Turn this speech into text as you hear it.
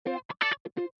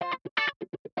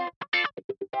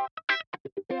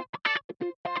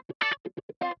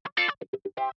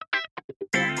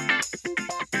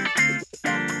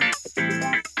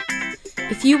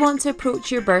If you want to approach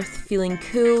your birth feeling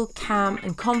cool, calm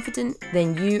and confident,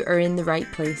 then you are in the right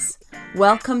place.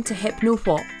 Welcome to Hypno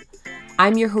What?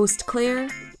 I'm your host Claire,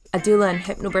 a doula and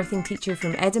hypnobirthing teacher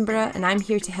from Edinburgh, and I'm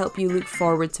here to help you look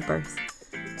forward to birth.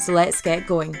 So let's get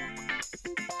going.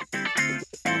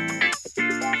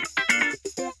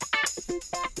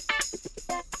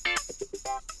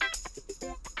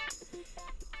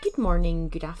 Good morning,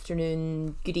 good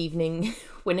afternoon, good evening,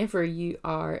 whenever you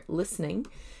are listening.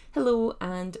 Hello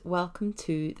and welcome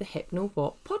to the Hypno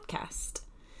What podcast.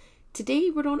 Today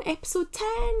we're on episode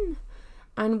 10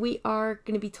 and we are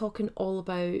going to be talking all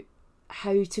about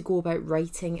how to go about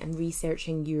writing and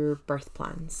researching your birth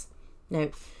plans. Now,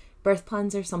 birth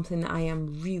plans are something that I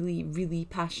am really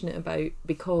passionate about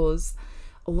because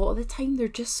a lot of the time they're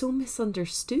just so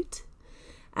misunderstood.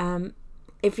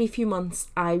 Every few months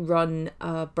I run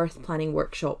a birth planning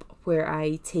workshop where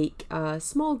I take a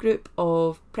small group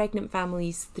of pregnant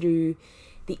families through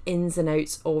the ins and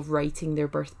outs of writing their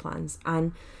birth plans.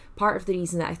 And part of the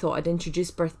reason that I thought I'd introduce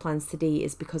birth plans today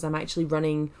is because I'm actually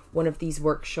running one of these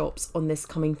workshops on this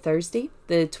coming Thursday,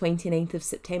 the 29th of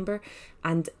September,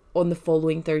 and on the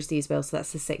following Thursday as well, so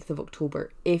that's the 6th of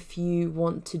October. If you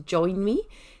want to join me,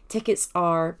 tickets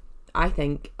are, I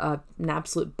think, an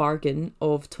absolute bargain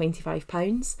of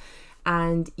 £25,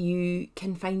 and you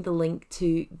can find the link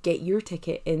to get your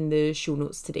ticket in the show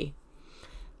notes today.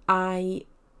 I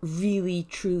really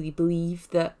truly believe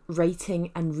that writing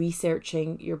and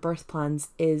researching your birth plans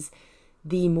is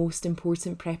the most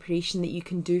important preparation that you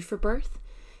can do for birth.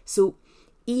 So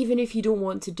even if you don't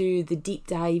want to do the deep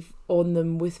dive on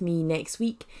them with me next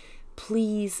week,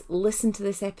 please listen to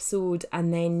this episode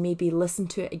and then maybe listen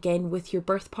to it again with your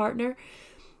birth partner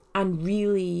and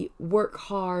really work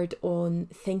hard on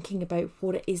thinking about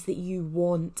what it is that you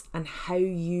want and how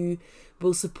you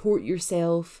will support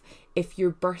yourself if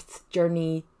your birth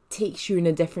journey takes you in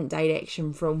a different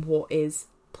direction from what is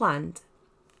planned.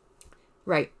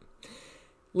 Right,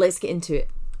 let's get into it.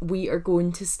 We are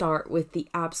going to start with the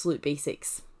absolute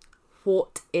basics.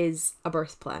 What is a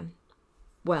birth plan?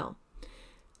 Well,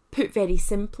 put very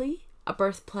simply, a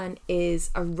birth plan is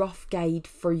a rough guide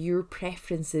for your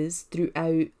preferences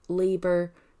throughout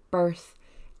labour, birth,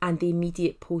 and the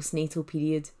immediate postnatal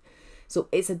period. So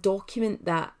it's a document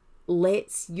that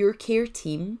lets your care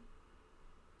team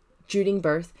during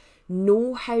birth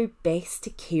know how best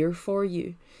to care for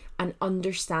you and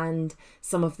understand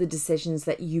some of the decisions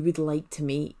that you would like to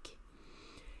make.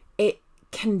 It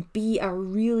can be a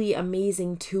really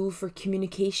amazing tool for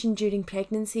communication during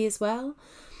pregnancy as well.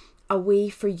 A way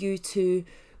for you to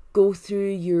go through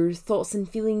your thoughts and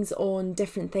feelings on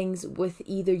different things with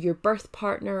either your birth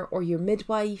partner or your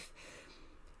midwife.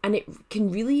 And it can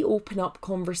really open up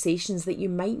conversations that you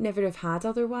might never have had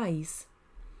otherwise.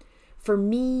 For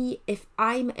me, if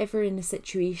I'm ever in a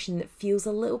situation that feels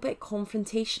a little bit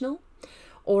confrontational,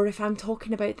 or if I'm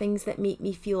talking about things that make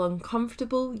me feel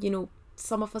uncomfortable,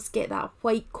 some of us get that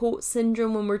white coat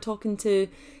syndrome when we're talking to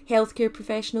healthcare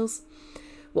professionals.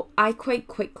 Well, I quite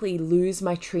quickly lose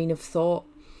my train of thought.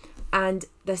 And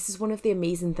this is one of the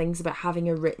amazing things about having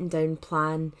a written down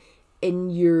plan in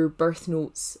your birth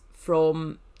notes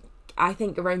from, I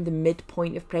think, around the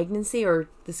midpoint of pregnancy, or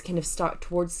this kind of start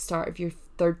towards the start of your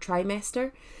third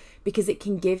trimester, because it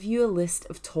can give you a list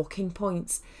of talking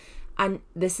points. And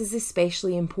this is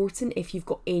especially important if you've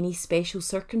got any special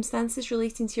circumstances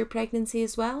relating to your pregnancy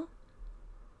as well.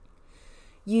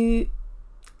 You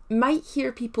might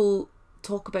hear people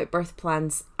talk about birth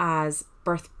plans as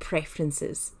birth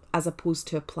preferences as opposed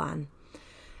to a plan.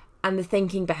 And the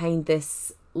thinking behind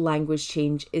this language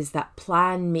change is that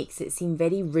plan makes it seem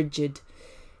very rigid,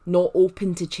 not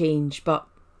open to change, but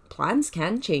plans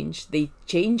can change. They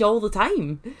change all the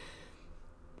time.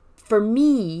 For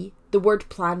me, the word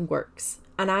plan works,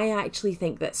 and I actually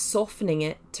think that softening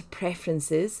it to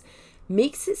preferences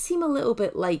makes it seem a little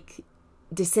bit like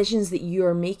decisions that you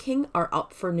are making are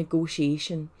up for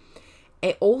negotiation.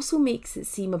 It also makes it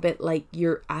seem a bit like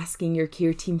you're asking your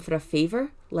care team for a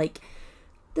favour, like,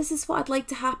 this is what I'd like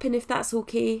to happen if that's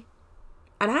okay.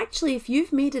 And actually, if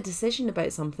you've made a decision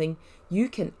about something, you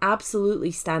can absolutely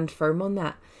stand firm on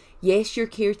that. Yes, your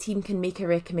care team can make a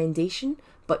recommendation,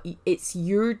 but it's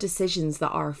your decisions that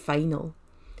are final.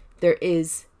 There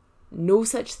is no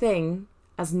such thing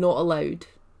as not allowed.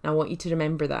 I want you to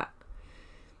remember that.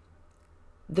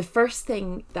 The first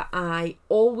thing that I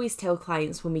always tell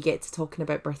clients when we get to talking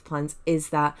about birth plans is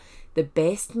that the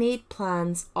best made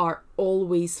plans are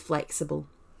always flexible.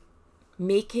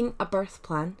 Making a birth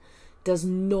plan does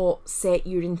not set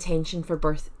your intention for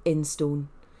birth in stone.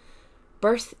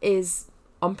 Birth is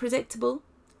unpredictable,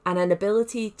 and an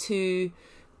ability to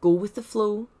go with the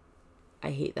flow,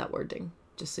 I hate that wording,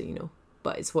 just so you know,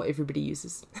 but it's what everybody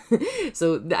uses.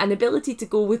 So an ability to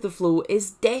go with the flow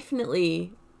is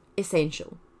definitely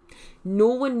essential. No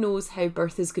one knows how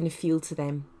birth is going to feel to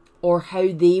them or how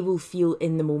they will feel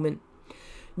in the moment.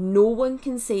 No one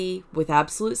can say with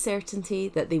absolute certainty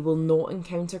that they will not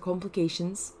encounter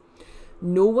complications.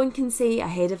 No one can say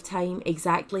ahead of time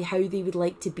exactly how they would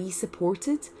like to be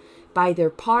supported by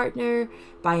their partner,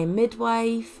 by a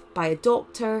midwife, by a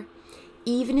doctor.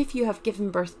 Even if you have given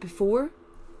birth before,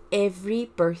 every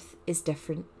birth is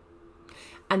different.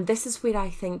 And this is where I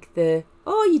think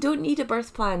you don't need a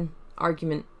birth plan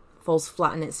argument falls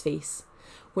flat on its face.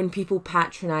 When people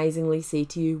patronisingly say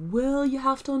to you, well, you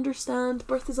have to understand,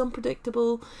 birth is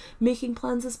unpredictable, making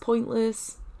plans is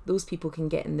pointless. Those people can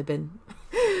get in the bin.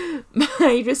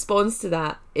 My response to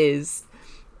that is,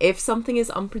 if something is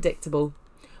unpredictable,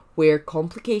 where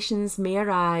complications may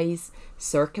arise,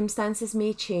 circumstances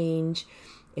may change,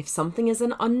 if something is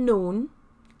an unknown,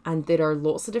 and there are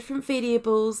lots of different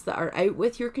variables that are out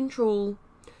with your control,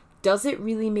 does it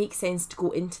really make sense to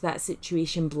go into that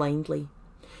situation blindly,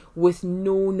 with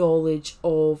no knowledge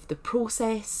of the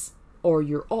process or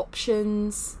your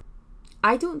options?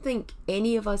 I don't think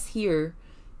any of us here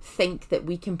think that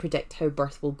we can predict how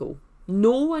birth will go.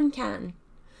 No one can.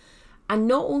 And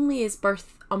not only is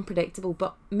birth unpredictable,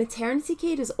 but maternity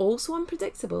care is also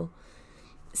unpredictable.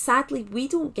 Sadly, we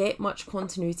don't get much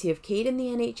continuity of care in the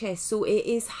NHS, so it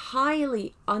is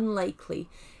highly unlikely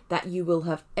that you will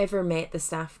have ever met the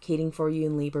staff caring for you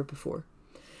in labour before.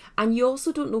 And you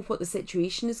also don't know what the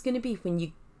situation is going to be when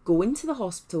you go into the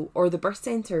hospital or the birth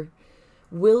centre.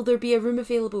 Will there be a room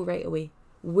available right away?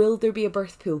 Will there be a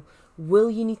birth pool?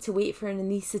 Will you need to wait for an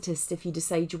anaesthetist if you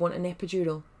decide you want an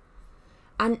epidural?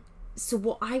 And so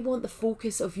what I want the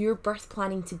focus of your birth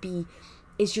planning to be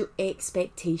is your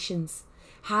expectations.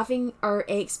 Having our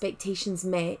expectations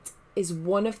met is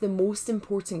one of the most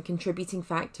important contributing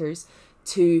factors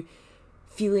to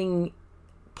feeling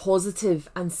positive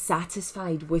and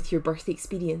satisfied with your birth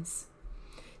experience.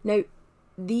 Now,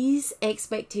 these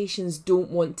expectations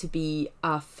don't want to be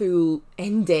a full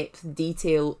in-depth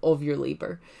detail of your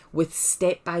labour with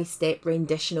step-by-step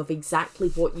rendition of exactly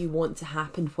what you want to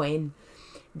happen when.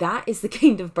 That is the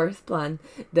kind of birth plan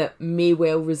that may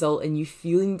well result in you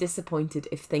feeling disappointed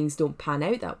if things don't pan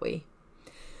out that way.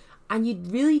 And you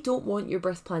really don't want your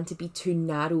birth plan to be too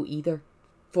narrow either.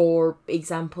 For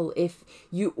example, if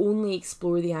you only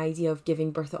explore the idea of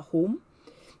giving birth at home,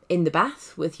 in the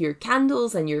bath with your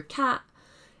candles and your cat,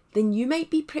 then you might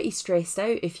be pretty stressed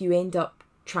out if you end up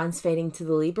transferring to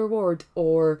the labour ward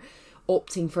or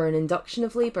opting for an induction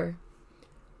of labour.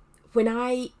 When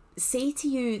I say to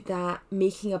you that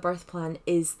making a birth plan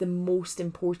is the most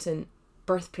important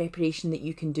birth preparation that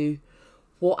you can do,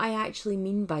 what I actually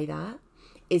mean by that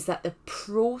is that the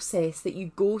process that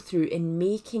you go through in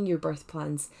making your birth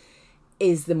plans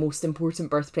is the most important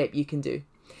birth prep you can do.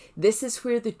 This is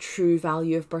where the true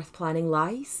value of birth planning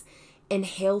lies, in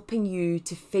helping you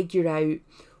to figure out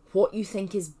what you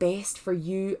think is best for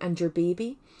you and your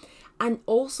baby, and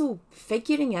also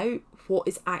figuring out what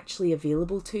is actually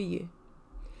available to you.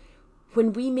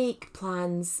 When we make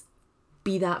plans,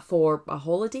 be that for a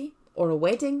holiday or a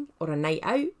wedding or a night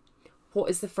out, what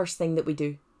is the first thing that we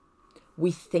do?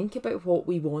 We think about what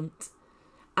we want,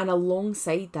 and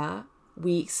alongside that,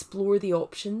 we explore the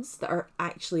options that are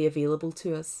actually available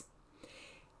to us.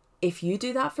 If you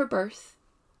do that for birth,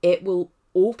 it will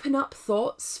open up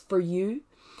thoughts for you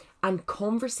and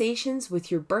conversations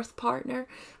with your birth partner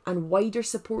and wider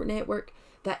support network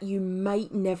that you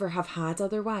might never have had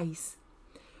otherwise.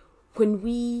 When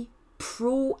we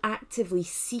proactively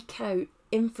seek out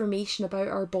information about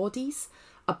our bodies,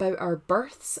 about our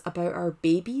births, about our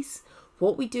babies,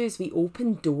 what we do is we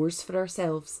open doors for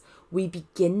ourselves. We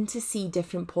begin to see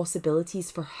different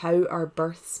possibilities for how our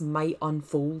births might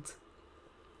unfold.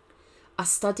 A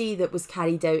study that was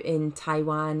carried out in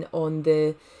Taiwan on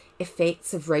the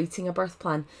effects of writing a birth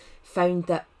plan found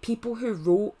that people who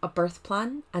wrote a birth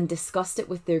plan and discussed it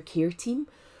with their care team,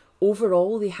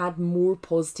 overall they had more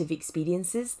positive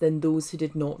experiences than those who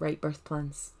did not write birth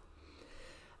plans.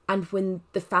 And when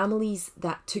the families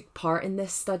that took part in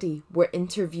this study were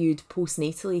interviewed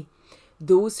postnatally,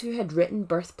 those who had written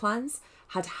birth plans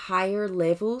had higher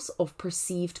levels of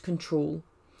perceived control.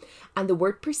 And the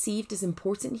word perceived is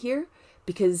important here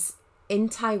because in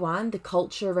Taiwan, the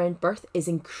culture around birth is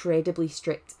incredibly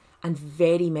strict and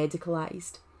very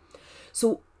medicalised.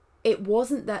 So it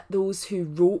wasn't that those who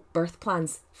wrote birth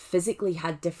plans physically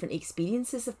had different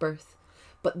experiences of birth,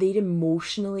 but their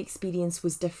emotional experience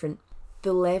was different.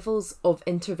 The levels of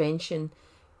intervention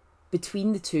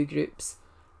between the two groups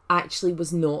actually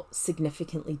was not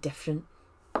significantly different.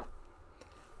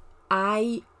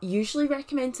 I usually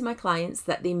recommend to my clients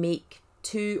that they make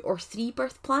 2 or 3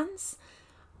 birth plans.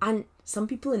 And some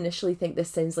people initially think this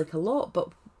sounds like a lot, but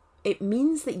it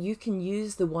means that you can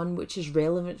use the one which is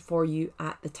relevant for you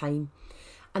at the time.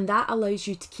 And that allows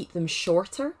you to keep them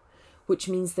shorter, which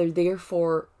means they're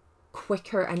therefore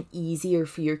quicker and easier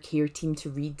for your care team to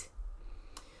read.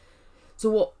 So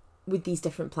what would these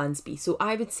different plans be? So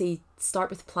I would say start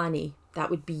with plan A. That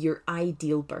would be your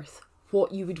ideal birth.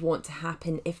 What you would want to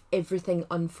happen if everything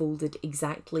unfolded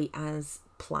exactly as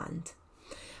planned.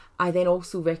 I then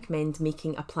also recommend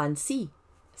making a plan C.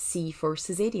 C for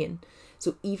caesarean.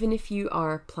 So even if you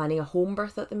are planning a home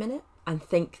birth at the minute and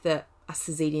think that a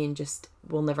caesarean just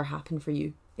will never happen for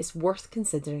you, it's worth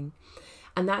considering.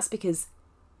 And that's because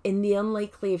in the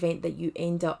unlikely event that you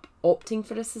end up opting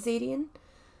for a caesarean,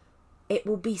 it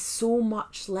will be so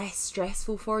much less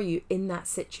stressful for you in that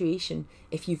situation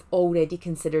if you've already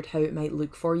considered how it might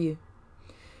look for you.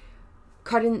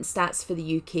 Current stats for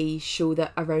the UK show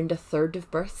that around 1/3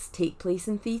 of births take place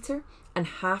in theatre, and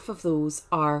half of those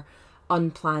are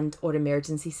unplanned or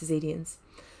emergency caesareans.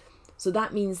 So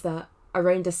that means that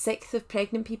around 1/6 of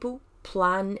pregnant people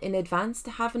plan in advance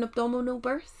to have an abdominal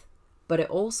birth, but it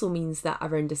also means that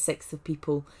around 1/6 of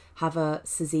people have a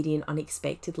caesarean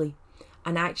unexpectedly.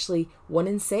 And actually, 1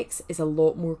 in 6 is a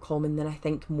lot more common than I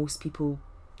think most people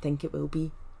think it will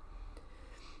be.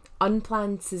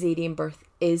 Unplanned caesarean birth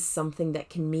is something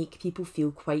that can make people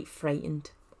feel quite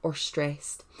frightened or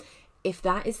stressed. If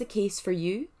that is the case for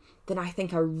you, then I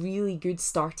think a really good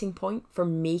starting point for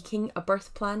making a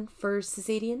birth plan for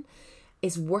caesarean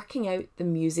is working out the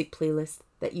music playlist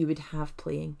that you would have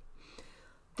playing.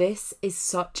 This is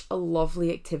such a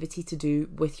lovely activity to do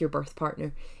with your birth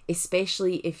partner,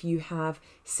 especially if you have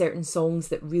certain songs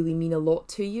that really mean a lot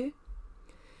to you.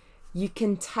 You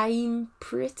can time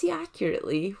pretty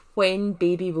accurately when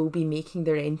baby will be making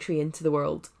their entry into the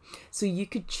world. So you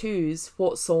could choose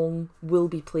what song will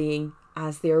be playing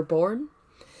as they are born.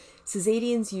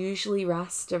 Caesareans usually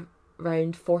last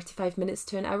around 45 minutes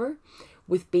to an hour,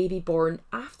 with baby born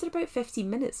after about 15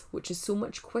 minutes, which is so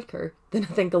much quicker than I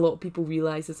think a lot of people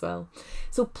realise as well.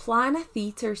 So plan a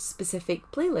theatre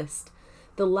specific playlist.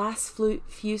 The last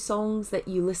few songs that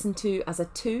you listen to as a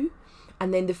 2,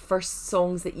 and then the first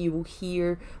songs that you will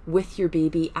hear with your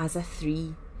baby as a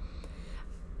 3.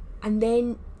 And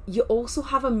then you also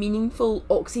have a meaningful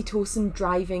oxytocin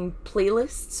driving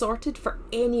playlist sorted for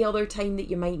any other time that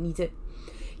you might need it.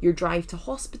 Your drive to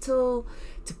hospital,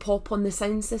 to pop on the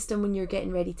sound system when you're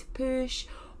getting ready to push,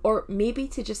 or maybe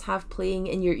to just have playing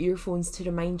in your earphones to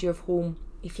remind you of home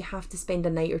if you have to spend a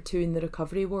night or 2 in the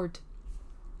recovery ward.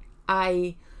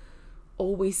 I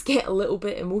always get a little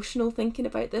bit emotional thinking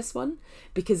about this one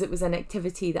because it was an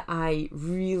activity that I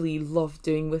really loved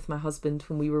doing with my husband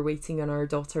when we were waiting on our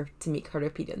daughter to make her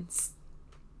appearance.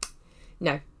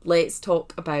 Now, let's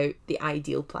talk about the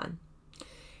ideal plan.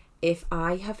 If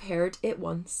I have heard it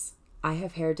once, I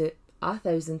have heard it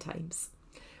 1,000 times.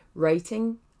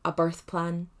 Writing a birth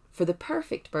plan for the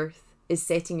perfect birth is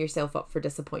setting yourself up for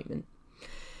disappointment.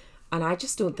 And I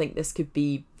just don't think this could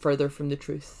be further from the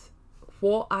truth.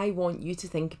 What I want you to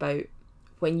think about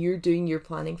when you're doing your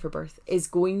planning for birth is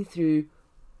going through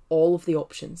all of the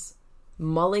options,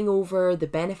 mulling over the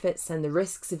benefits and the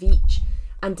risks of each,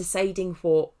 and deciding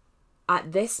what,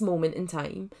 at this moment in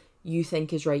time, you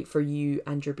think is right for you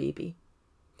and your baby.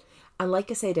 And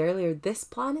like I said earlier, this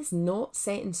plan is not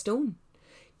set in stone.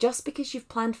 Just because you've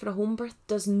planned for a home birth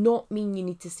does not mean you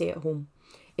need to stay at home.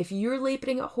 If you're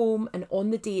labouring at home and on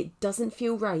the day it doesn't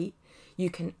feel right, you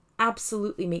can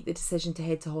absolutely make the decision to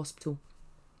head to hospital.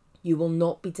 You will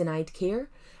not be denied care,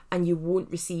 and you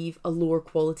won't receive a lower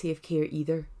quality of care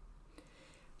either.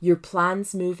 Your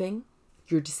plan's moving,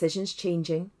 your decision's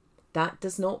changing. That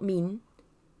does not mean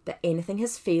that anything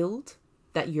has failed,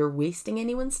 that you're wasting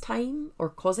anyone's time or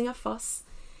causing a fuss.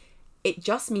 It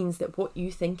just means that what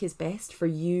you think is best for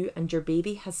you and your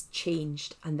baby has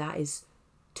changed, and that is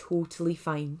totally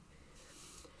fine.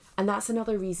 And that's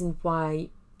another reason why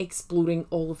exploring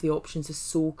all of the options is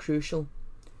so crucial,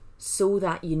 so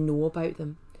that you know about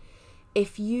them.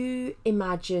 If you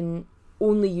imagine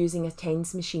only using a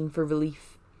TENS machine for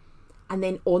relief, and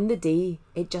then on the day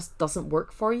it just doesn't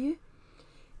work for you,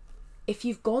 if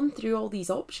you've gone through all these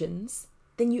options,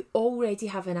 then you already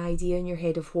have an idea in your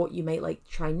head of what you might like to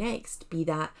try next, be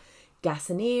that gas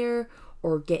and air,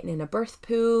 or getting in a birth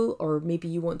pool, or maybe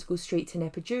you want to go straight to an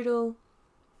epidural.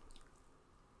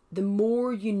 The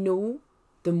more you know,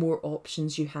 the more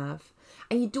options you have.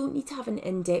 And you don't need to have an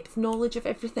in-depth knowledge of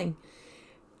everything,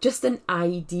 just an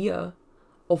idea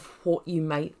of what you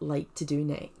might like to do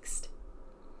next.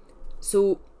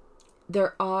 So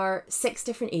there are 6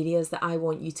 different areas that I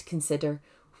want you to consider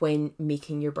when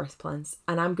making your birth plans.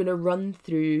 And I'm going to run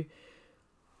through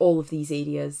all of these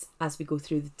areas as we go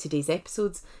through today's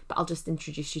episodes, but I'll just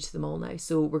introduce you to them all now.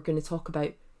 So we're going to talk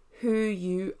about who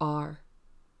you are,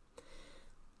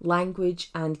 language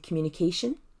and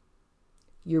communication,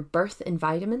 your birth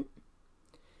environment,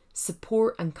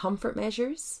 support and comfort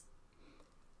measures,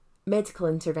 medical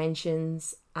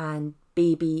interventions, and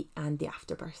baby and the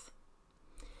afterbirth.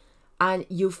 And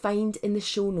you'll find in the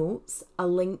show notes a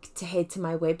link to head to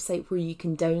my website where you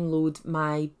can download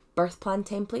my birth plan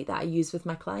template that I use with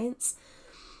my clients.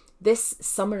 This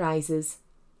summarises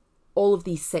all of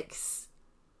these 6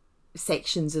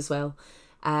 sections as well.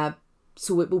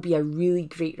 So it will be a really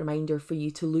great reminder for you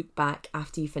to look back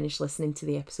after you finish listening to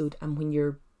the episode and when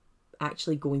you're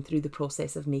actually going through the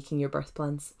process of making your birth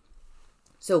plans.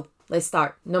 So let's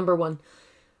start. Number 1,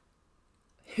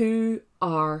 who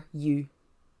are you?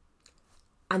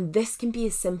 And this can be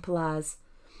as simple as,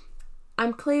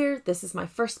 I'm Claire, this is my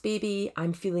first baby,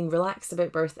 I'm feeling relaxed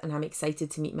about birth and I'm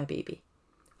excited to meet my baby,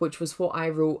 which was what I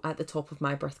wrote at the top of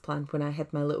my birth plan when I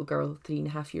had my little girl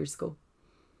 3.5 years ago.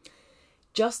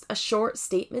 Just a short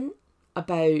statement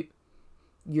about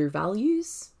your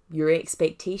values, your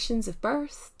expectations of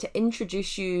birth to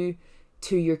introduce you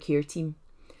to your care team.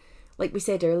 Like we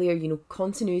said earlier,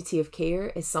 continuity of care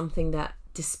is something that,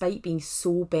 despite being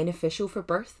so beneficial for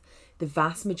birth, the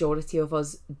vast majority of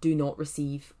us do not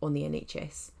receive on the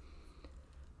NHS.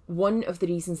 One of the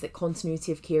reasons that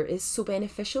continuity of care is so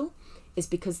beneficial is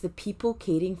because the people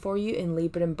caring for you in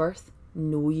labour and birth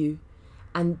know you,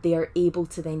 and they are able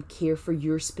to then care for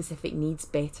your specific needs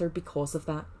better because of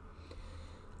that.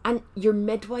 And your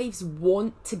midwives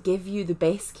want to give you the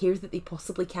best care that they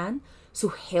possibly can, so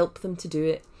help them to do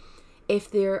it. If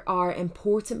there are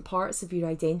important parts of your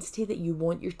identity that you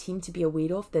want your team to be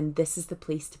aware of, then this is the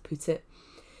place to put it.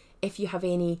 If you have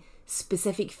any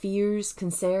specific fears,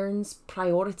 concerns,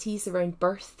 priorities around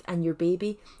birth and your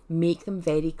baby, make them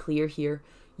very clear here.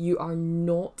 You are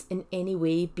not in any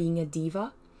way being a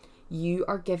diva. You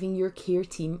are giving your care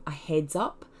team a heads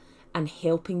up and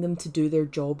helping them to do their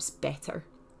jobs better.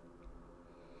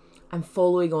 And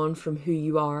following on from who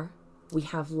you are, we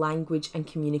have language and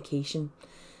communication.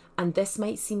 And this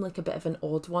might seem like a bit of an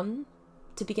odd one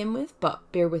to begin with, but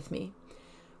bear with me.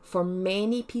 For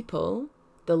many people,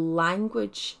 the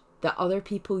language that other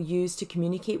people use to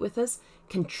communicate with us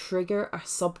can trigger a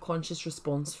subconscious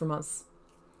response from us.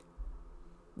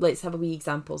 Let's have a wee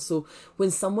example. So when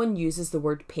someone uses the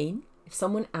word pain, if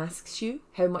someone asks you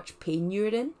how much pain you're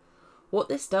in, what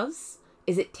this does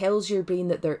is it tells your brain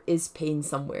that there is pain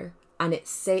somewhere, and it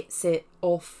sets it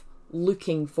off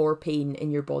looking for pain in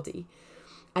your body.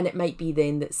 And it might be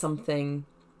then that something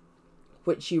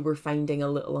which you were finding a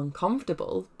little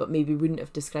uncomfortable, but maybe wouldn't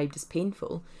have described as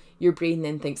painful, your brain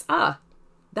then thinks,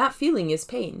 that feeling is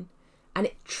pain. And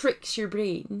it tricks your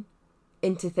brain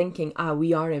into thinking,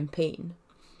 we are in pain.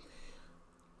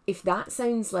 If that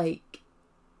sounds like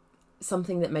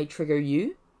something that might trigger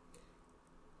you,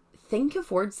 think of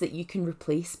words that you can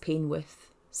replace pain with.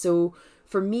 So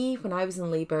for me, when I was in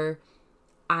labour,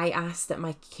 I asked that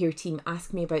my care team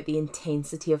ask me about the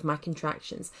intensity of my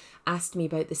contractions, asked me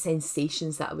about the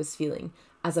sensations that I was feeling,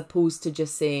 as opposed to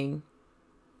just saying,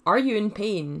 are you in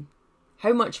pain?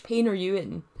 How much pain are you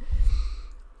in?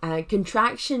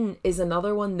 Contraction is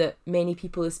another one that many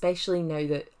people, especially now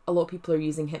that a lot of people are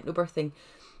using hypnobirthing,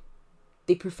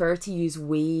 they prefer to use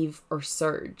wave or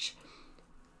surge.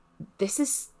 This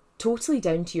is totally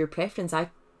down to your preference. I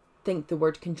think the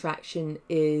word contraction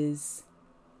is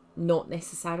not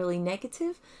necessarily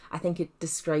negative. I think it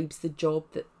describes the job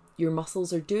that your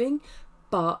muscles are doing,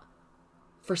 but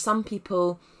for some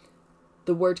people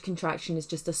the word contraction is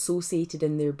just associated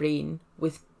in their brain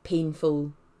with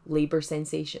painful labour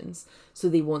sensations, so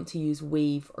they want to use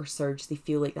wave or surge. They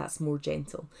feel like that's more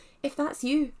gentle. If that's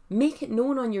you, make it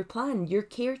known on your plan. Your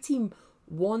care team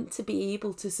want to be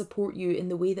able to support you in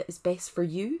the way that is best for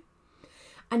you.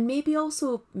 And maybe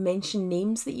also mention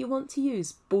names that you want to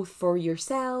use, both for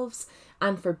yourselves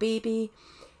and for baby.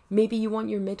 Maybe you want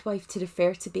your midwife to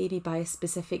refer to baby by a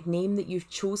specific name that you've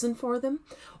chosen for them,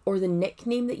 or the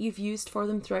nickname that you've used for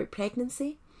them throughout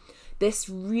pregnancy. This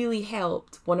really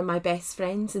helped one of my best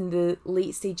friends in the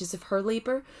late stages of her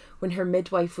labour when her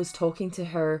midwife was talking to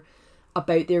her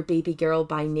about their baby girl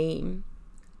by name.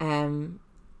 And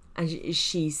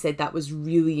she said that was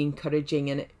really encouraging,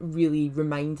 and it really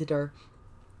reminded her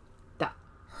that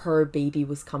her baby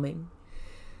was coming.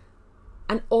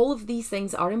 And all of these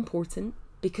things are important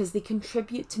because they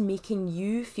contribute to making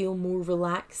you feel more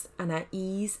relaxed and at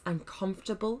ease and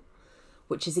comfortable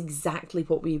which is exactly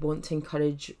what we want to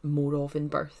encourage more of in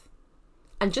birth.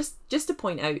 And just to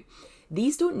point out,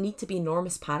 these don't need to be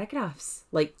enormous paragraphs,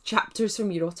 like chapters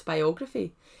from your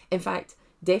autobiography. In fact,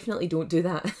 definitely don't do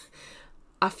that.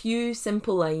 A few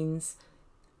simple lines,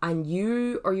 and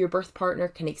you or your birth partner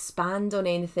can expand on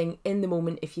anything in the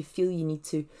moment if you feel you need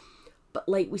to. But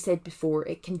like we said before,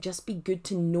 it can just be good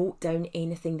to note down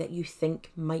anything that you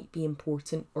think might be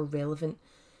important or relevant,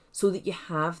 so that you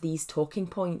have these talking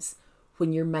points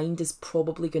when your mind is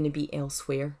probably going to be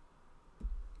elsewhere.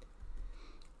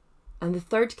 And the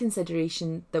third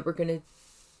consideration that we're going to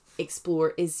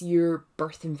explore is your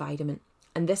birth environment.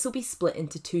 And this will be split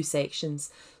into two sections.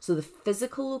 So the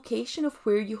physical location of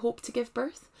where you hope to give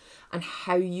birth and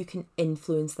how you can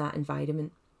influence that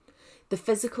environment. The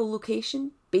physical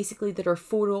location, basically there are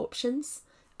 4 options: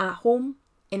 at home,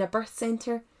 in a birth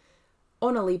centre,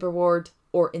 on a labour ward,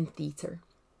 or in theatre.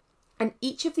 And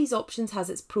each of these options has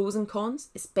its pros and cons,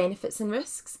 its benefits and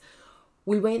risks.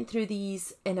 We went through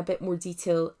these in a bit more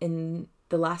detail in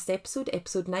the last episode,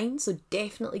 episode 9, so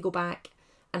definitely go back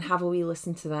and have a wee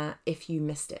listen to that if you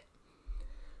missed it.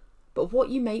 But what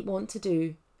you might want to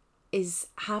do is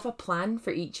have a plan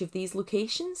for each of these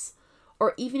locations,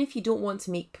 or even if you don't want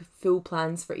to make full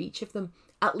plans for each of them,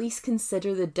 at least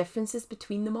consider the differences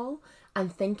between them all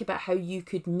and think about how you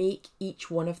could make each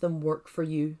one of them work for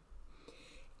you.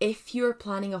 If you're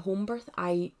planning a home birth,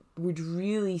 I would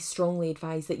really strongly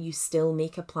advise that you still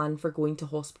make a plan for going to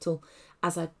hospital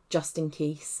as a just in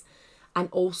case. And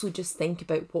also just think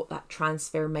about what that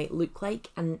transfer might look like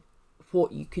and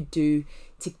what you could do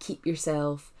to keep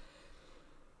yourself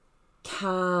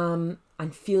calm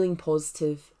and feeling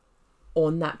positive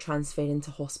on that transfer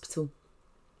into hospital.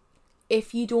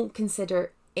 If you don't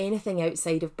consider anything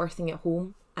outside of birthing at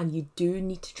home and you do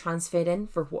need to transfer in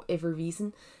for whatever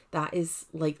reason, that is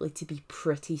likely to be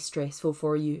pretty stressful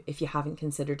for you if you haven't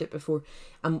considered it before.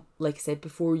 And like I said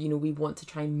before, we want to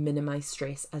try and minimise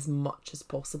stress as much as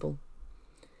possible.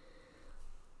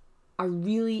 A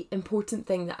really important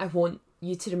thing that I want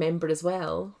you to remember as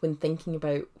well when thinking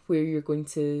about where you're going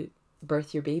to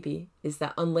birth your baby is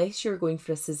that unless you're going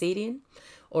for a caesarean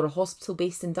or a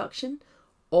hospital-based induction,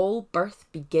 all birth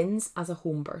begins as a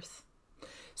home birth.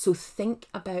 So think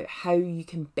about how you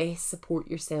can best support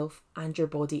yourself and your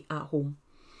body at home.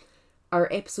 Our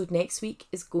episode next week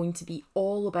is going to be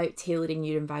all about tailoring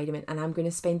your environment, and I'm going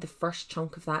to spend the first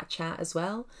chunk of that chat as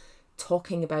well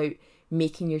talking about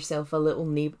making yourself a little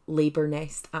labour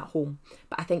nest at home.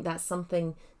 But I think that's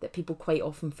something that people quite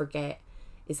often forget,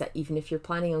 is that even if you're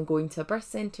planning on going to a birth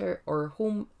centre or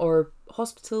home or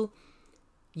hospital,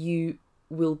 you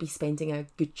will be spending a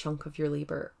good chunk of your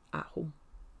labour at home.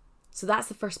 So that's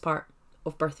the first part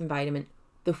of birth environment,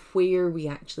 the where we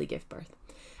actually give birth.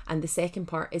 And the second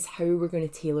part is how we're going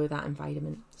to tailor that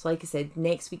environment. So like I said,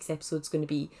 next week's episode is going to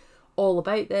be all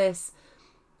about this.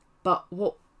 But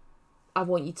what I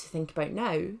want you to think about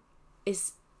now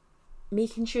is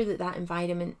making sure that that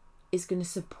environment is going to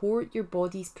support your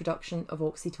body's production of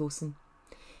oxytocin.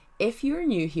 If you're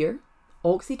new here,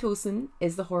 oxytocin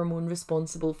is the hormone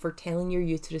responsible for telling your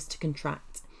uterus to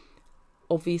contract.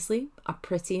 Obviously, a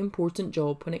pretty important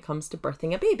job when it comes to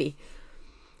birthing a baby.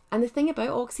 And the thing about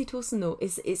oxytocin though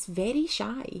is it's very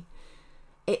shy.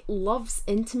 It loves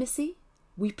intimacy.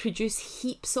 We produce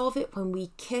heaps of it when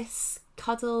we kiss,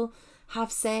 cuddle,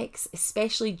 have sex,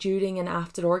 especially during and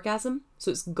after orgasm.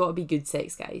 So it's got to be good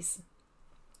sex, guys.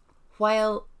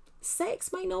 While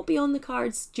sex might not be on the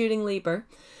cards during labour,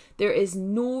 there is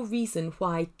no reason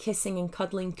why kissing and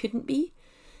cuddling couldn't be.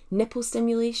 Nipple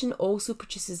stimulation also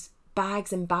produces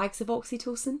bags and bags of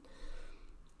oxytocin.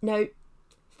 Now,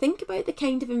 think about the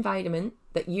kind of environment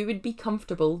that you would be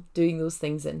comfortable doing those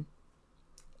things in.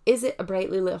 Is it a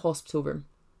brightly lit hospital room?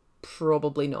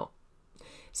 Probably not.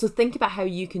 So think about how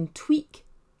you can tweak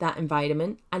that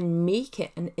environment and make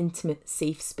it an intimate,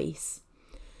 safe space.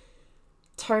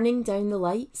 Turning down the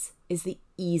lights is the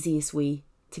easiest way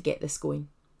to get this going.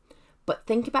 But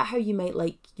think about how you might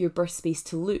like your birth space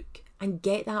to look and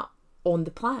get that on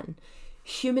the plan.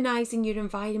 Humanising your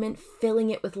environment, filling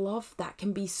it with love, that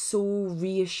can be so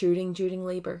reassuring during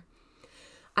labour.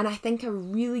 And I think a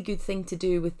really good thing to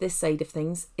do with this side of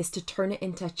things is to turn it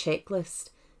into a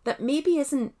checklist that maybe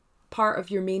isn't part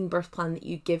of your main birth plan that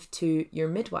you give to your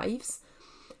midwives.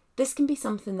 This can be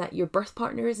something that your birth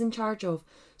partner is in charge of,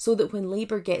 so that when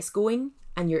labour gets going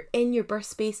and you're in your birth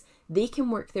space, they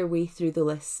can work their way through the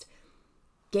list.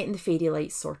 Getting the fairy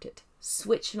lights sorted,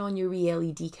 switching on your wee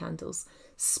LED candles,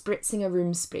 spritzing a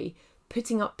room spray,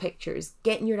 putting up pictures,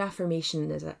 getting your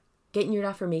affirmations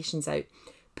out,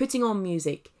 putting on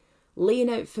music, laying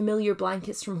out familiar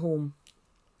blankets from home.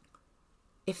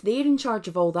 If they're in charge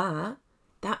of all that,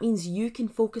 that means you can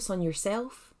focus on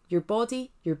yourself, your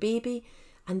body, your baby,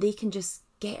 and they can just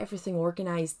get everything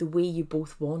organised the way you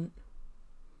both want.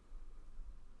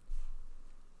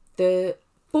 The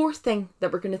fourth thing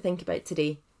that we're going to think about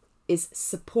today is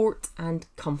support and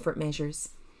comfort measures.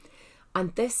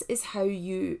 And this is how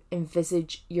you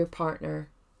envisage your partner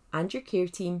and your care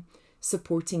team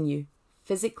supporting you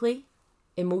physically,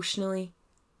 emotionally,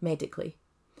 medically.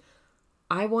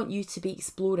 I want you to be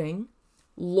exploring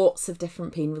lots of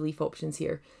different pain relief options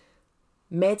here,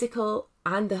 medical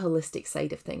and the holistic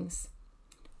side of things.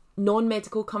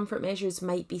 Non-medical comfort measures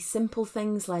might be simple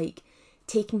things like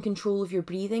taking control of your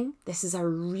breathing. This is a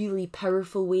really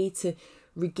powerful way to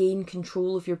regain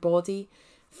control of your body.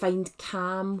 Find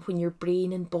calm when your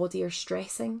brain and body are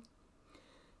stressing.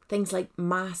 Things like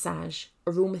massage,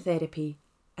 aromatherapy,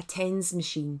 a TENS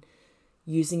machine,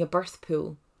 using a birth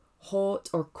pool, hot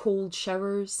or cold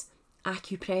showers,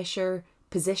 acupressure,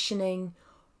 positioning,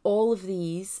 all of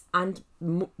these, and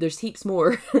there's heaps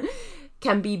more,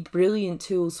 can be brilliant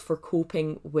tools for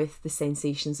coping with the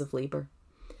sensations of labour.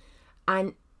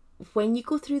 And when you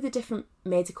go through the different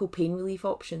medical pain relief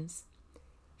options,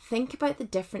 think about the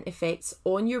different effects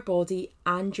on your body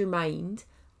and your mind,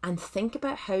 and think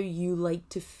about how you like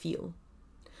to feel.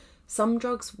 Some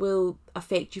drugs will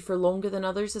affect you for longer than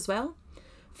others as well.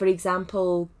 For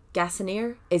example,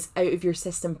 Gasinair is out of your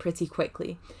system pretty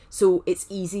quickly, so it's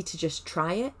easy to just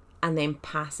try it and then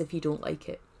pass if you don't like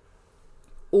it.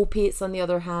 Opiates, on the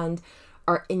other hand,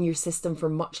 are in your system for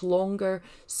much longer,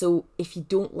 so if you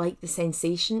don't like the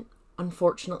sensation,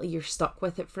 unfortunately you're stuck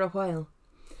with it for a while.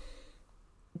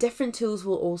 Different tools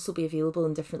will also be available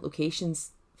in different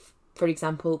locations. For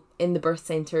example, in the birth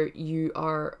centre, you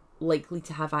are likely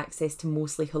to have access to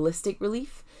mostly holistic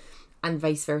relief, and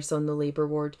vice versa on the labour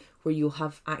ward, where you'll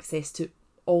have access to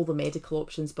all the medical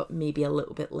options, but maybe a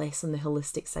little bit less on the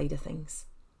holistic side of things.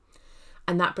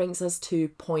 And that brings us to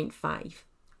point 5,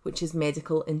 which is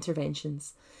medical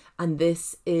interventions. And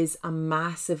this is a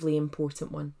massively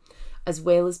important one, as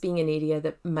well as being an area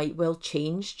that might well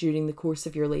change during the course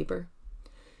of your labour.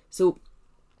 So,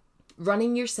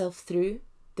 running yourself through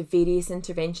the various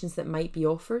interventions that might be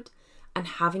offered and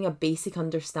having a basic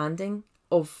understanding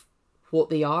of what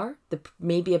they are,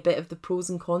 maybe a bit of the pros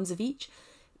and cons of each,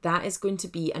 that is going to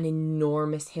be an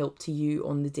enormous help to you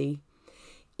on the day.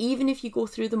 Even if you go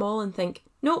through them all and think,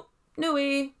 nope, no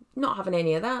way, not having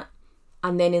any of that,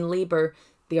 and then in labour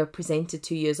they are presented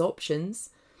to you as options,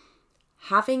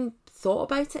 having thought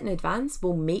about it in advance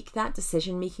will make that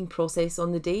decision-making process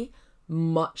on the day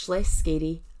much less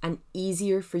scary and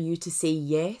easier for you to say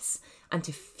yes and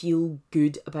to feel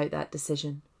good about that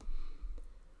decision.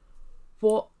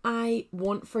 What I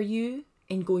want for you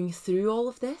in going through all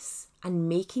of this and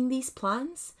making these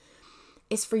plans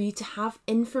is for you to have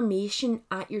information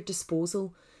at your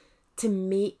disposal to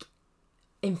make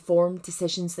informed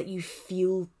decisions that you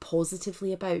feel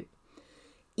positively about.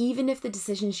 Even if the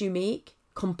decisions you make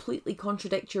completely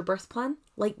contradict your birth plan,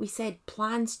 like we said,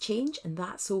 plans change and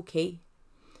that's okay.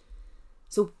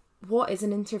 So what is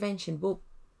an intervention? Well,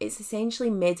 it's essentially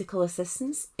medical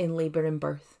assistance in labour and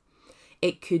birth.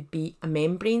 It could be a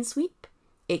membrane sweep,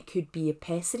 it could be a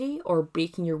pessary or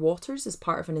breaking your waters as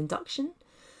part of an induction,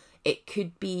 it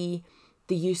could be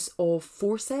the use of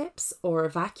forceps or a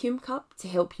vacuum cup to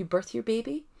help you birth your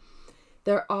baby.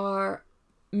 There are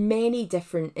many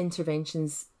different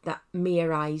interventions that may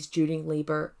arise during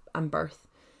labour and birth.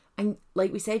 And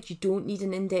like we said, you don't need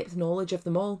an in-depth knowledge of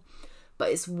them all,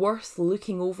 but it's worth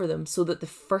looking over them so that the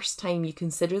first time you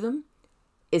consider them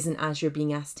isn't as you're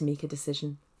being asked to make a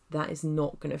decision. That is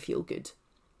not going to feel good.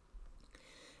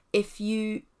 If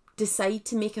you decide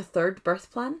to make a third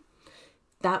birth plan,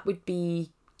 that would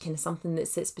be kind of something that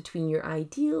sits between your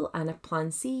ideal and a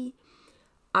plan C.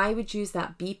 I would use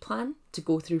that B plan to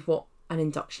go through what an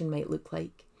induction might look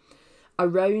like.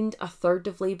 Around a third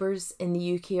of labours in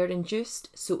the UK are induced,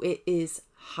 so it is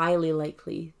highly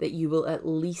likely that you will at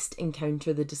least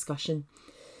encounter the discussion.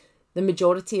 The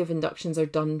majority of inductions are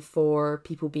done for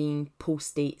people being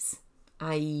post-dates,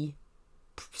 i.e.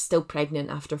 still pregnant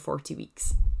after 40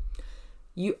 weeks.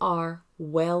 You are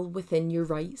well within your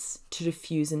rights to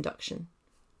refuse induction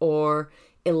or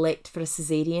elect for a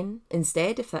caesarean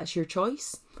instead if that's your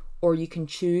choice, or you can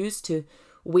choose to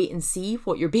wait and see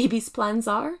what your baby's plans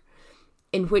are,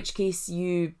 in which case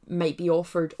you might be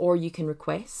offered, or you can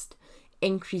request,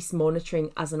 increased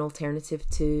monitoring as an alternative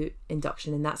to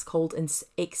induction, and that's called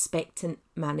expectant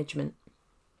management.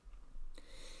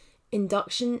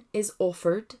 Induction is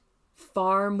offered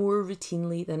far more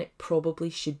routinely than it probably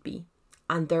should be,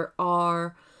 and there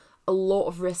are a lot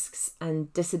of risks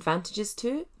and disadvantages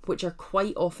to it, which are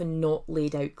quite often not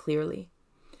laid out clearly.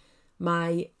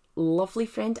 My lovely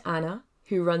friend Anna,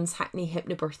 who runs Hackney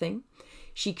Hypnobirthing,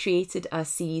 she created a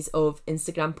series of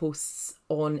Instagram posts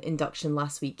on induction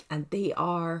last week, and they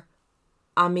are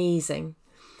amazing.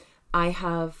 I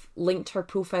have linked her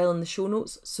profile in the show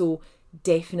notes, so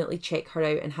definitely check her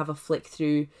out and have a flick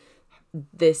through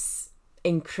this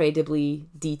incredibly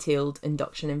detailed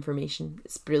induction information.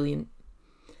 It's brilliant.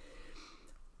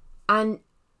 And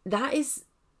that is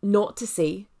not to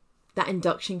say that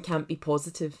induction can't be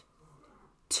positive.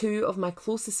 2 of my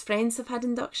closest friends have had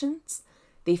inductions.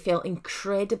 They felt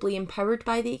incredibly empowered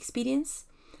by the experience.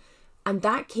 And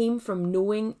that came from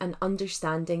knowing and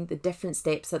understanding the different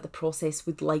steps that the process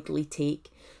would likely take,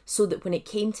 so that when it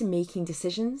came to making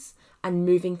decisions and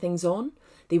moving things on,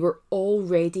 they were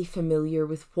already familiar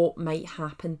with what might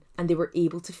happen and they were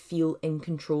able to feel in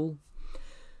control.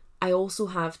 I also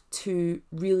have 2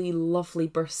 really lovely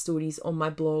birth stories on my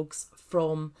blogs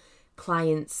from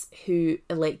clients who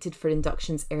elected for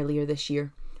inductions earlier this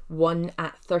year. One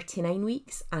at 39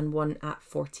 weeks and one at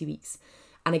 40 weeks.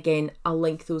 And again, I'll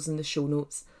link those in the show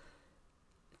notes.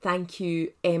 Thank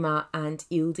you, Emma and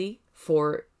Ildi,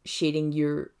 for sharing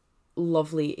your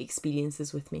lovely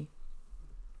experiences with me.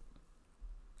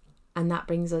 And that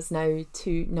brings us now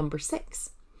to number 6,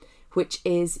 which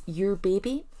is your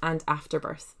baby and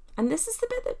afterbirth. And this is the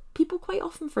bit that people quite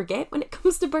often forget when it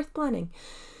comes to birth planning.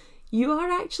 You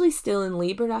are actually still in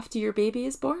labour after your baby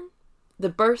is born. The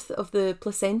birth of the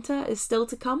placenta is still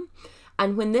to come.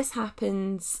 And when this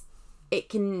happens, it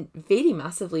can vary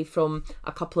massively from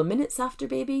a couple of minutes after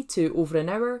baby to over an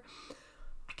hour.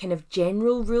 A kind of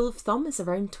general rule of thumb is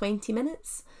around 20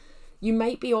 minutes. You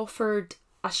might be offered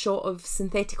a shot of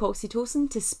synthetic oxytocin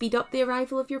to speed up the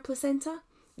arrival of your placenta.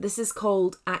 This is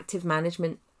called active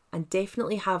management, and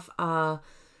definitely have a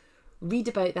read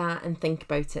about that and think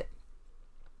about it.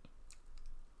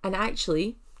 And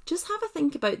actually, just have a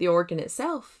think about the organ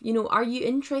itself. You know, are you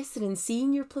interested in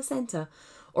seeing your placenta?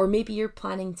 Or maybe you're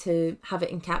planning to have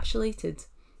it encapsulated,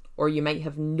 or you might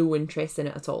have no interest in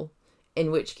it at all,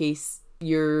 in which case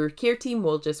your care team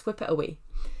will just whip it away.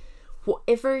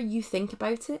 Whatever you think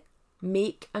about it,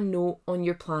 make a note on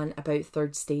your plan about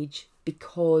third stage,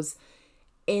 because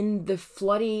in the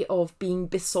flurry of being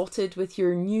besotted with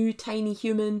your new tiny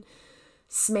human,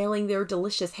 smelling their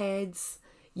delicious heads,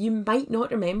 you might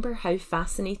not remember how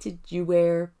fascinated you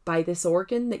were by this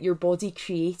organ that your body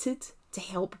created to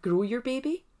help grow your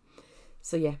baby.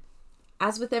 So yeah,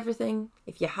 as with everything,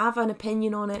 if you have an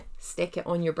opinion on it, stick it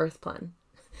on your birth plan.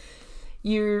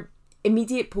 Your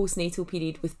immediate postnatal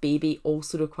period with baby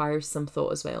also requires some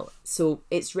thought as well. So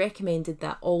it's recommended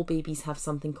that all babies have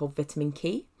something called vitamin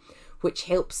K, which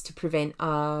helps to prevent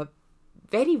a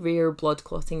very rare blood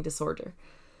clotting disorder.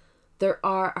 There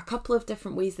are a couple of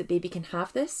different ways that baby can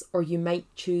have this, or you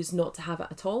might choose not to have it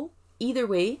at all. Either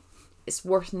way, it's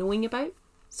worth knowing about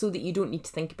so that you don't need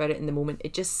to think about it in the moment.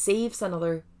 It just saves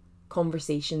another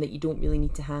conversation that you don't really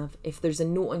need to have. If there's a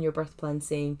note on your birth plan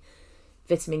saying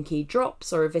vitamin K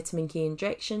drops or a vitamin K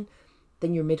injection,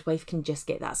 then your midwife can just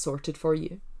get that sorted for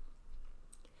you.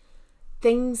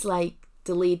 Things like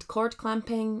delayed cord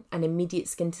clamping and immediate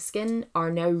skin to skin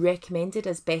are now recommended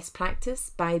as best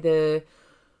practice by the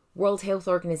World Health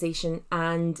Organization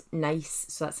and NICE,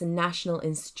 so that's the National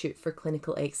Institute for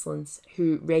Clinical Excellence,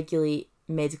 who regulate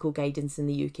medical guidance in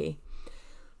the UK.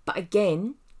 But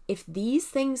again, if these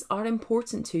things are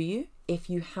important to you, if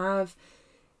you have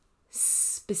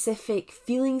specific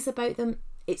feelings about them,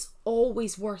 it's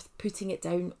always worth putting it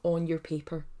down on your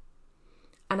paper.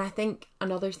 And I think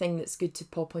another thing that's good to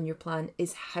pop on your plan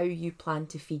is how you plan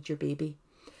to feed your baby.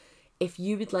 If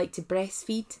you would like to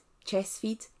breastfeed, chest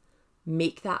feed,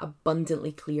 make that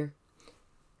abundantly clear.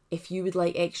 If you would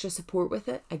like extra support with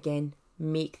it, again,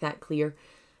 make that clear.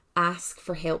 Ask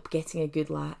for help getting a good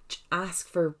latch. Ask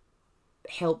for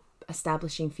help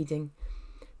establishing feeding.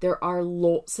 There are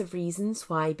lots of reasons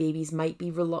why babies might be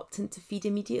reluctant to feed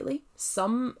immediately.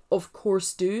 Some, of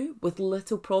course, do with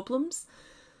little problems.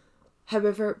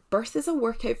 However, birth is a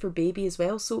workout for baby as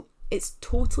well, so it's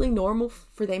totally normal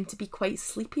for them to be quite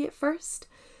sleepy at first.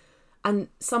 And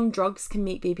some drugs can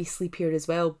make baby sleepier as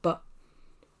well, but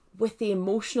with the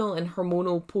emotional and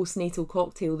hormonal postnatal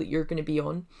cocktail that you're going to be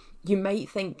on, you might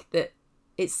think that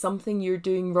it's something you're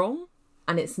doing wrong,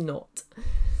 and it's not.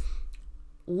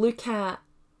 Look at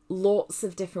lots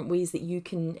of different ways that you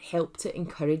can help to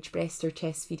encourage breast or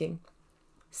chest feeding.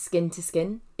 Skin to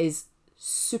skin is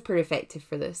super effective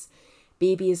for this.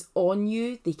 Baby is on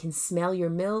you, they can smell your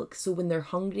milk, so when they're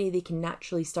hungry they can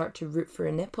naturally start to root for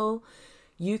a nipple.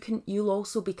 You'll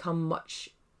also become much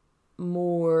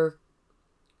more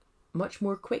much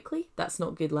more quickly. That's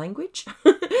not good language.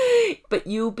 But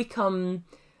you'll become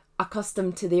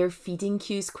accustomed to their feeding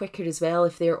cues quicker as well.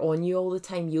 If they're on you all the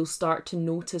time, you'll start to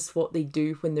notice what they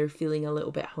do when they're feeling a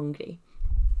little bit hungry.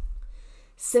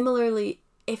 Similarly,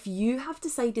 if you have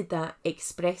decided that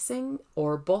expressing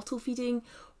or bottle feeding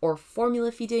or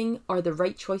formula feeding are the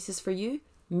right choices for you,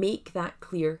 make that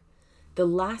clear. The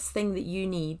last thing that you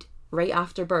need right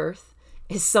after birth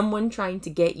is someone trying to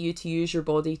get you to use your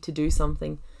body to do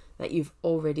something that you've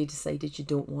already decided you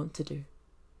don't want to do.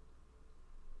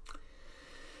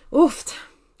 Oof,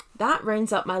 that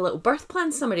rounds up my little birth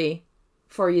plan summary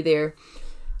for you there.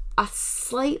 A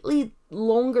slightly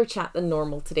longer chat than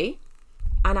normal today,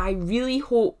 and I really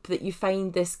hope that you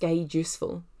find this guide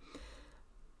useful.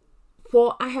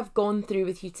 What I have gone through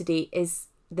with you today is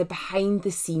the behind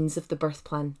the scenes of the birth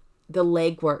plan, the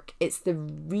legwork. It's the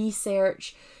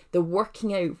research, the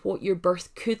working out what your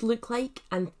birth could look like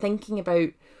and thinking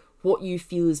about what you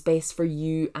feel is best for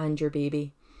you and your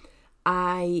baby.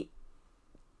 I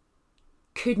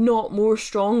could not more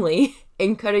strongly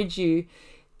encourage you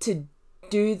to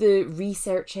do the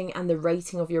researching and the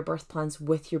writing of your birth plans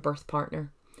with your birth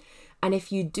partner. And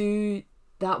if you do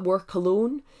that work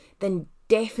alone, then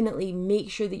definitely make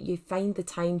sure that you find the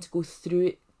time to go through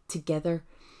it together.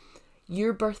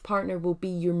 Your birth partner will be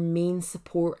your main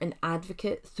support and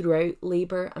advocate throughout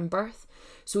labour and birth.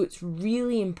 So it's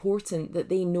really important that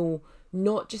they know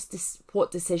not just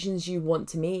what decisions you want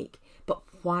to make, but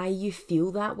why you feel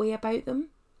that way about them.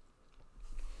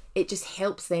 It just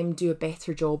helps them do a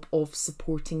better job of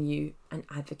supporting you and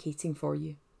advocating for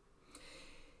you.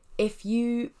 If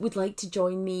you would like to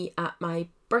join me at my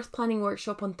birth planning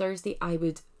workshop on Thursday, I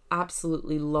would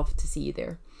absolutely love to see you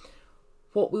there.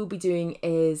 What we'll be doing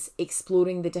is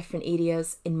exploring the different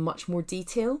areas in much more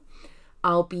detail.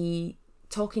 I'll be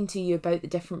talking to you about the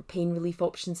different pain relief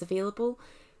options available,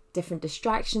 different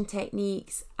distraction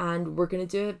techniques, and we're going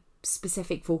to do a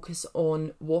specific focus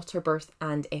on water birth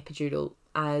and epidural,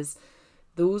 as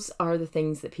those are the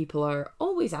things that people are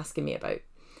always asking me about.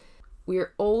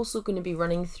 We're also going to be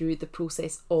running through the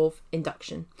process of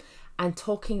induction and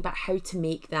talking about how to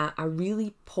make that a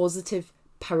really positive,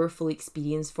 powerful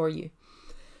experience for you.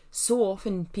 So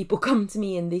often people come to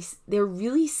me and they're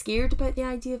really scared about the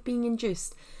idea of being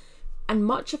induced. And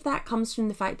much of that comes from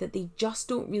the fact that they just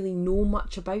don't really know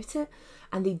much about it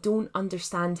and they don't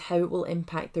understand how it will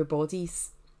impact their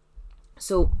bodies.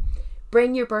 So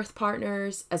bring your birth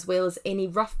partners as well as any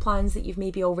rough plans that you've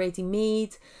maybe already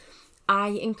made. I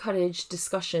encourage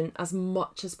discussion as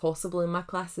much as possible in my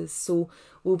classes, so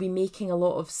we'll be making a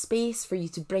lot of space for you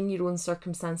to bring your own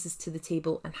circumstances to the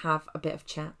table and have a bit of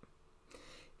chat.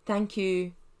 Thank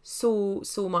you so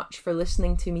much for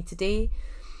listening to me today.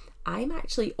 I'm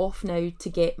actually off now to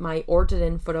get my order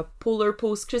in for a Polar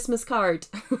Post Christmas card.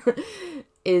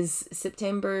 Is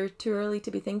September too early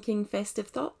to be thinking festive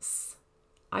thoughts?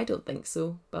 I don't think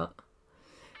so, but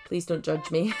please don't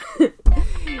judge me.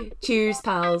 Cheers,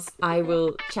 pals. I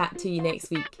will chat to you next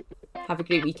week. Have a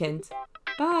great weekend.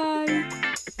 Bye.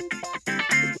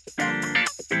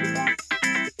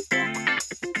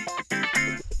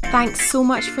 Thanks so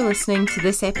much for listening to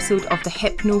this episode of the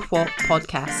Hypno What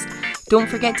podcast. Don't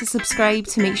forget to subscribe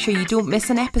to make sure you don't miss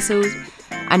an episode,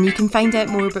 and you can find out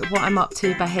more about what I'm up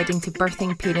to by heading to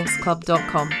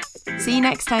birthingparentsclub.com. See you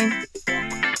next time.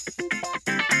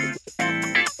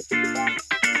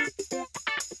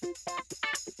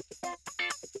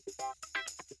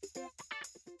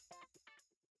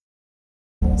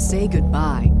 Say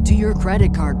goodbye to your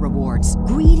credit card rewards.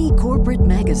 Greedy corporate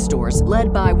mega stores,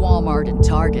 led by Walmart and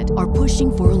Target, are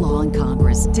pushing for a law in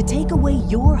Congress to take away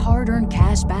your hard-earned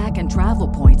cash back and travel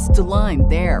points to line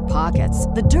their pockets.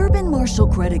 The Durbin-Marshall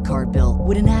credit card bill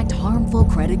would enact harmful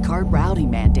credit card routing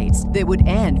mandates that would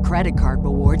end credit card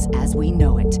rewards as we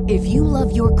know it. If you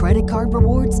love your credit card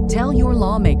rewards, tell your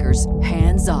lawmakers,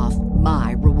 hands off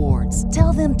my rewards.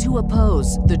 Tell them to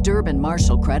oppose the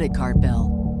Durbin-Marshall credit card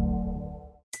bill.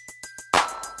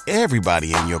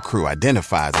 Everybody in your crew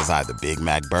identifies as either Big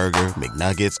Mac Burger,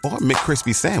 McNuggets, or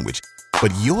McCrispy Sandwich.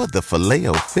 But you're the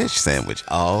Filet-O-Fish Sandwich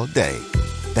all day.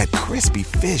 That crispy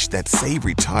fish, that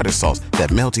savory tartar sauce, that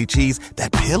melty cheese,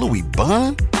 that pillowy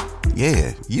bun.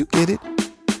 Yeah, you get it.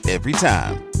 Every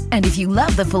time. And if you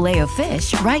love the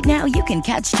Filet-O-Fish, right now you can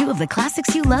catch two of the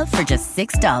classics you love for just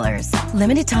 $6.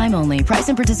 Limited time only. Price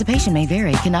and participation may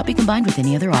vary. Cannot be combined with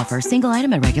any other offer. Single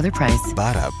item at regular price.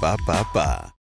 Ba-da-ba-ba-ba.